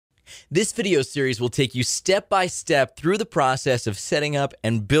This video series will take you step by step through the process of setting up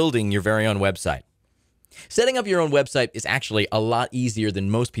and building your very own website. Setting up your own website is actually a lot easier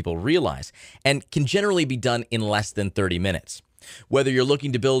than most people realize and can generally be done in less than 30 minutes. Whether you're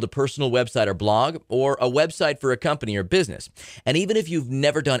looking to build a personal website or blog, or a website for a company or business, and even if you've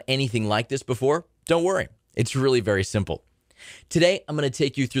never done anything like this before, don't worry, it's really very simple. Today, I'm going to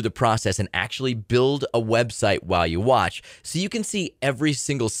take you through the process and actually build a website while you watch so you can see every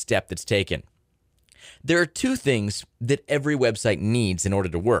single step that's taken. There are two things that every website needs in order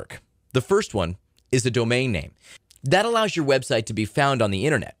to work. The first one is a domain name. That allows your website to be found on the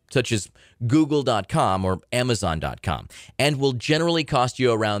internet, such as google.com or amazon.com, and will generally cost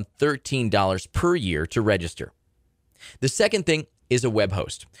you around $13 per year to register. The second thing is a web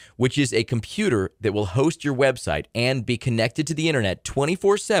host, which is a computer that will host your website and be connected to the internet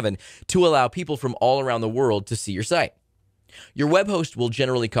 24/7 to allow people from all around the world to see your site. Your web host will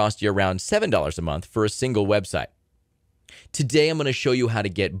generally cost you around $7 a month for a single website. Today, I'm going to show you how to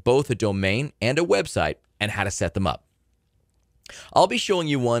get both a domain and a website and how to set them up. I'll be showing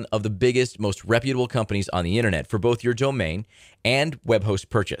you one of the biggest, most reputable companies on the internet for both your domain and web host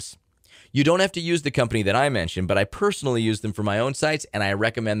purchase. You don't have to use the company that I mentioned, but I personally use them for my own sites and I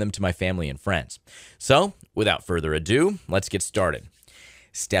recommend them to my family and friends. So, without further ado, let's get started.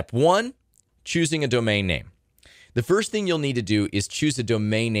 Step 1, choosing a domain name. The first thing you'll need to do is choose a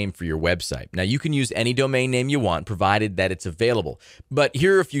domain name for your website. Now, you can use any domain name you want, provided that it's available. But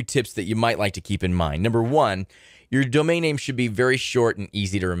here are a few tips that you might like to keep in mind. Number 1, your domain name should be very short and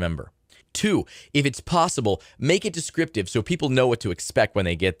easy to remember. 2, if it's possible, make it descriptive so people know what to expect when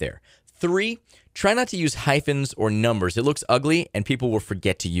they get there. 3, try not to use hyphens or numbers. It looks ugly and people will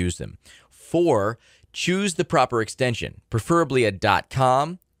forget to use them. 4, choose the proper extension, preferably a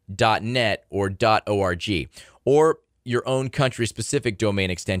 .com, .net, or .org, or your own country-specific domain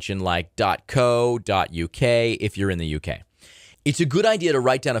extension like .co, .uk if you're in the UK. It's a good idea to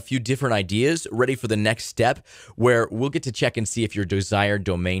write down a few different ideas ready for the next step, where we'll get to check and see if your desired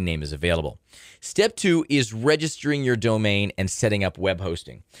domain name is available. Step 2 is registering your domain and setting up web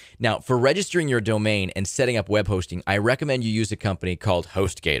hosting. Now, for registering your domain and setting up web hosting, I recommend you use a company called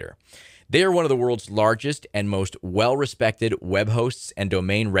HostGator. They are one of the world's largest and most well-respected web hosts and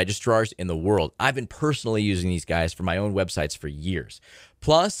domain registrars in the world. I've been personally using these guys for my own websites for years.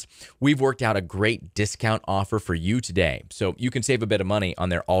 Plus, we've worked out a great discount offer for you today, so you can save a bit of money on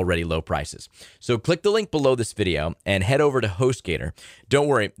their already low prices. So click the link below this video and head over to HostGator. Don't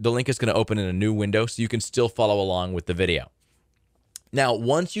worry, the link is going to open in a new window so you can still follow along with the video. Now,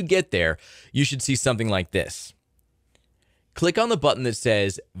 once you get there, you should see something like this. Click on the button that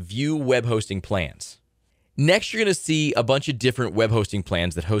says View Web Hosting Plans. Next, you're going to see a bunch of different web hosting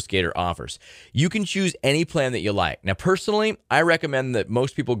plans that HostGator offers. You can choose any plan that you like. Now, personally, I recommend that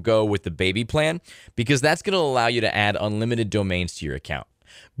most people go with the baby plan because that's going to allow you to add unlimited domains to your account.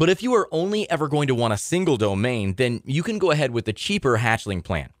 But if you are only ever going to want a single domain, then you can go ahead with the cheaper hatchling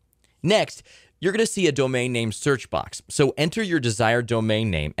plan. Next, you're going to see a domain name search box. So enter your desired domain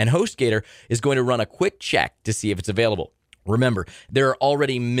name, and HostGator is going to run a quick check to see if it's available. Remember, there are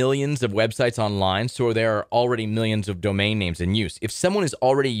already millions of websites online, so there are already millions of domain names in use. If someone is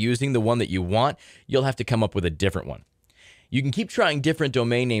already using the one that you want, you'll have to come up with a different one. You can keep trying different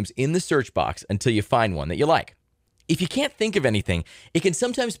domain names in the search box until you find one that you like. If you can't think of anything, it can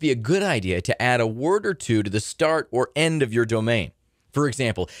sometimes be a good idea to add a word or two to the start or end of your domain. For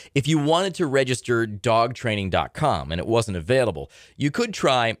example, if you wanted to register dogtraining.com and it wasn't available, you could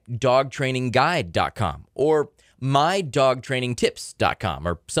try dogtrainingguide.com or mydogtrainingtips.com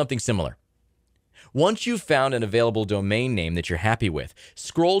or something similar. Once you've found an available domain name that you're happy with,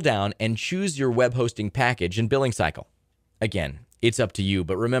 scroll down and choose your web hosting package and billing cycle. Again, it's up to you,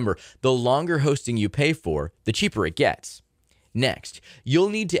 but remember, the longer hosting you pay for, the cheaper it gets. Next, you'll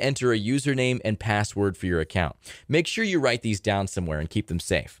need to enter a username and password for your account. Make sure you write these down somewhere and keep them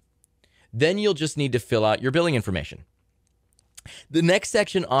safe. Then you'll just need to fill out your billing information. The next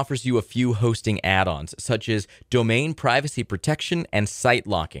section offers you a few hosting add-ons, such as domain privacy protection and site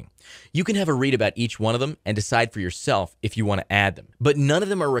locking. You can have a read about each one of them and decide for yourself if you want to add them. But none of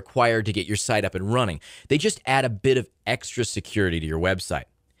them are required to get your site up and running. They just add a bit of extra security to your website.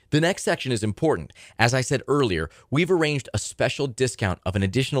 The next section is important. As I said earlier, we've arranged a special discount of an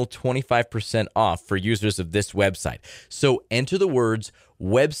additional 25% off for users of this website. So enter the words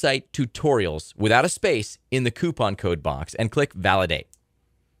website tutorials without a space in the coupon code box and click validate.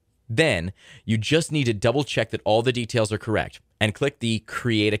 Then you just need to double check that all the details are correct and click the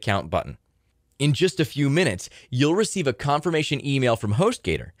create account button. In just a few minutes, you'll receive a confirmation email from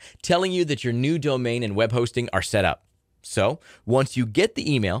HostGator telling you that your new domain and web hosting are set up. So once you get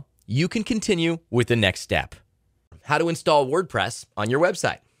the email, you can continue with the next step. How to install WordPress on your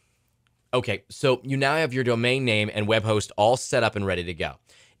website. Okay, so you now have your domain name and web host all set up and ready to go.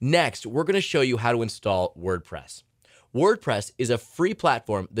 Next, we're going to show you how to install WordPress. WordPress is a free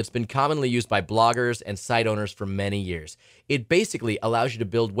platform that's been commonly used by bloggers and site owners for many years. It basically allows you to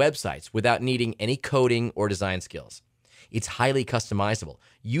build websites without needing any coding or design skills. It's highly customizable,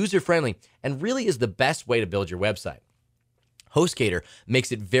 user-friendly, and really is the best way to build your website. HostGator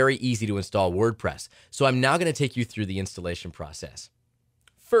makes it very easy to install WordPress, so I'm now going to take you through the installation process.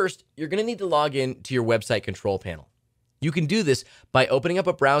 First, you're going to need to log in to your website control panel. You can do this by opening up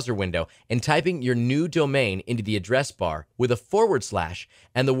a browser window and typing your new domain into the address bar with a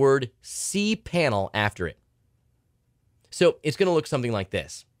 / and the word cpanel after it. So it's going to look something like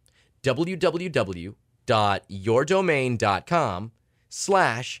this: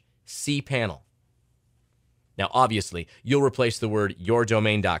 www.yourdomain.com/cpanel. Now, obviously, you'll replace the word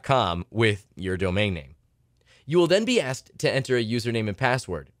yourdomain.com with your domain name. You will then be asked to enter a username and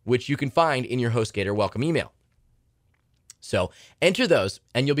password, which you can find in your HostGator welcome email. So enter those,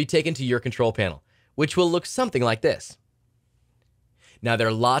 and you'll be taken to your control panel, which will look something like this. Now, there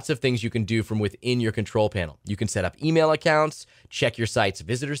are lots of things you can do from within your control panel. You can set up email accounts, check your site's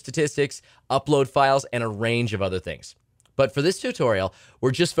visitor statistics, upload files, and a range of other things. But for this tutorial,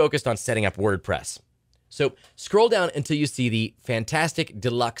 we're just focused on setting up WordPress. So scroll down until you see the Fantastic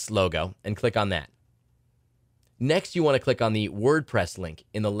Deluxe logo and click on that. Next, you want to click on the WordPress link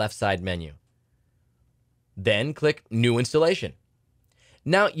in the left side menu. Then click New Installation.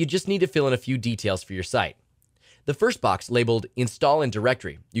 Now, you just need to fill in a few details for your site. The first box labeled Install in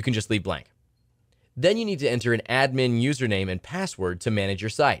Directory, you can just leave blank. Then you need to enter an admin username and password to manage your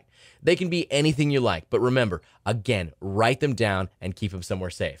site. They can be anything you like, but remember, again, write them down and keep them somewhere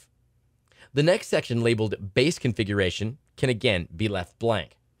safe. The next section labeled Base Configuration can again be left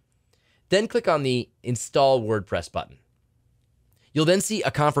blank. Then click on the Install WordPress button. You'll then see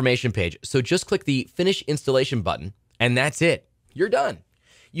a confirmation page, so just click the Finish Installation button, and that's it. You're done.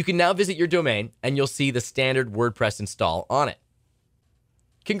 You can now visit your domain, and you'll see the standard WordPress install on it.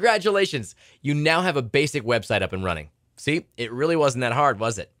 Congratulations! You now have a basic website up and running. See, it really wasn't that hard,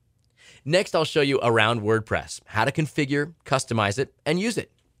 was it? Next, I'll show you around WordPress, how to configure, customize it, and use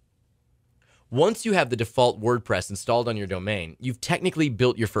it. Once you have the default WordPress installed on your domain, you've technically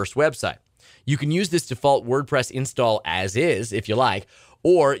built your first website. You can use this default WordPress install as is, if you like,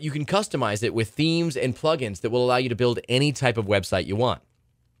 or you can customize it with themes and plugins that will allow you to build any type of website you want.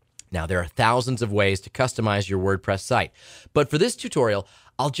 Now, there are thousands of ways to customize your WordPress site, but for this tutorial,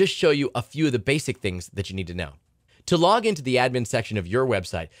 I'll just show you a few of the basic things that you need to know. To log into the admin section of your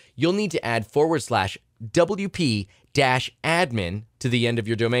website, you'll need to add /wp-admin to the end of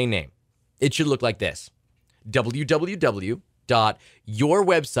your domain name. It should look like this: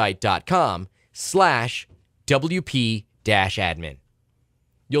 www.yourwebsite.com/wp-admin.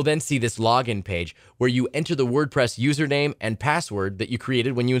 You'll then see this login page where you enter the WordPress username and password that you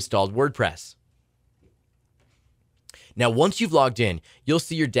created when you installed WordPress. Now, once you've logged in, you'll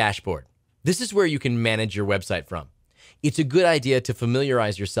see your dashboard. This is where you can manage your website from. It's a good idea to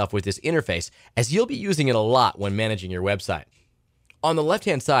familiarize yourself with this interface, as you'll be using it a lot when managing your website. On the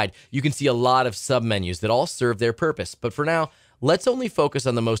left-hand side, you can see a lot of submenus that all serve their purpose, but for now, let's only focus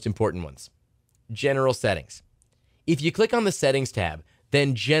on the most important ones. General Settings. If you click on the Settings tab,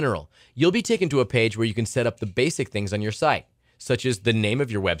 then General, you'll be taken to a page where you can set up the basic things on your site, such as the name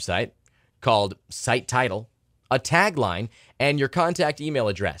of your website, called Site Title, a tagline, and your contact email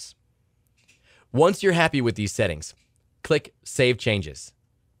address. Once you're happy with these settings, click Save Changes.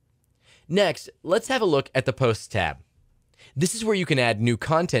 Next, let's have a look at the Posts tab. This is where you can add new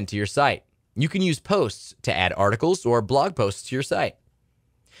content to your site. You can use posts to add articles or blog posts to your site.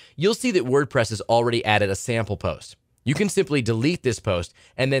 You'll see that WordPress has already added a sample post. You can simply delete this post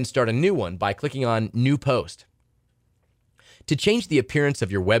and then start a new one by clicking on New Post. To change the appearance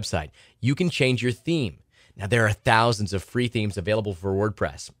of your website, you can change your theme. Now, there are thousands of free themes available for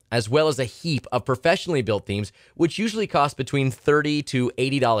WordPress, as well as a heap of professionally built themes, which usually cost between $30 to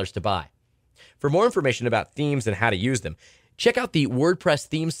 $80 to buy. For more information about themes and how to use them, check out the WordPress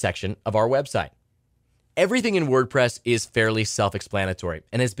themes section of our website. Everything in WordPress is fairly self-explanatory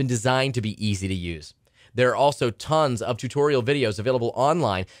and has been designed to be easy to use. There are also tons of tutorial videos available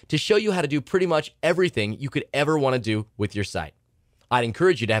online to show you how to do pretty much everything you could ever want to do with your site. I'd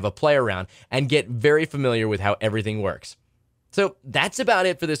encourage you to have a play around and get very familiar with how everything works. So that's about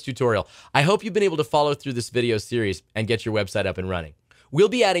it for this tutorial. I hope you've been able to follow through this video series and get your website up and running. We'll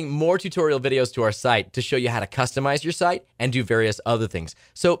be adding more tutorial videos to our site to show you how to customize your site and do various other things.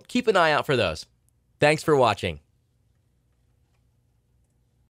 So keep an eye out for those. Thanks for watching.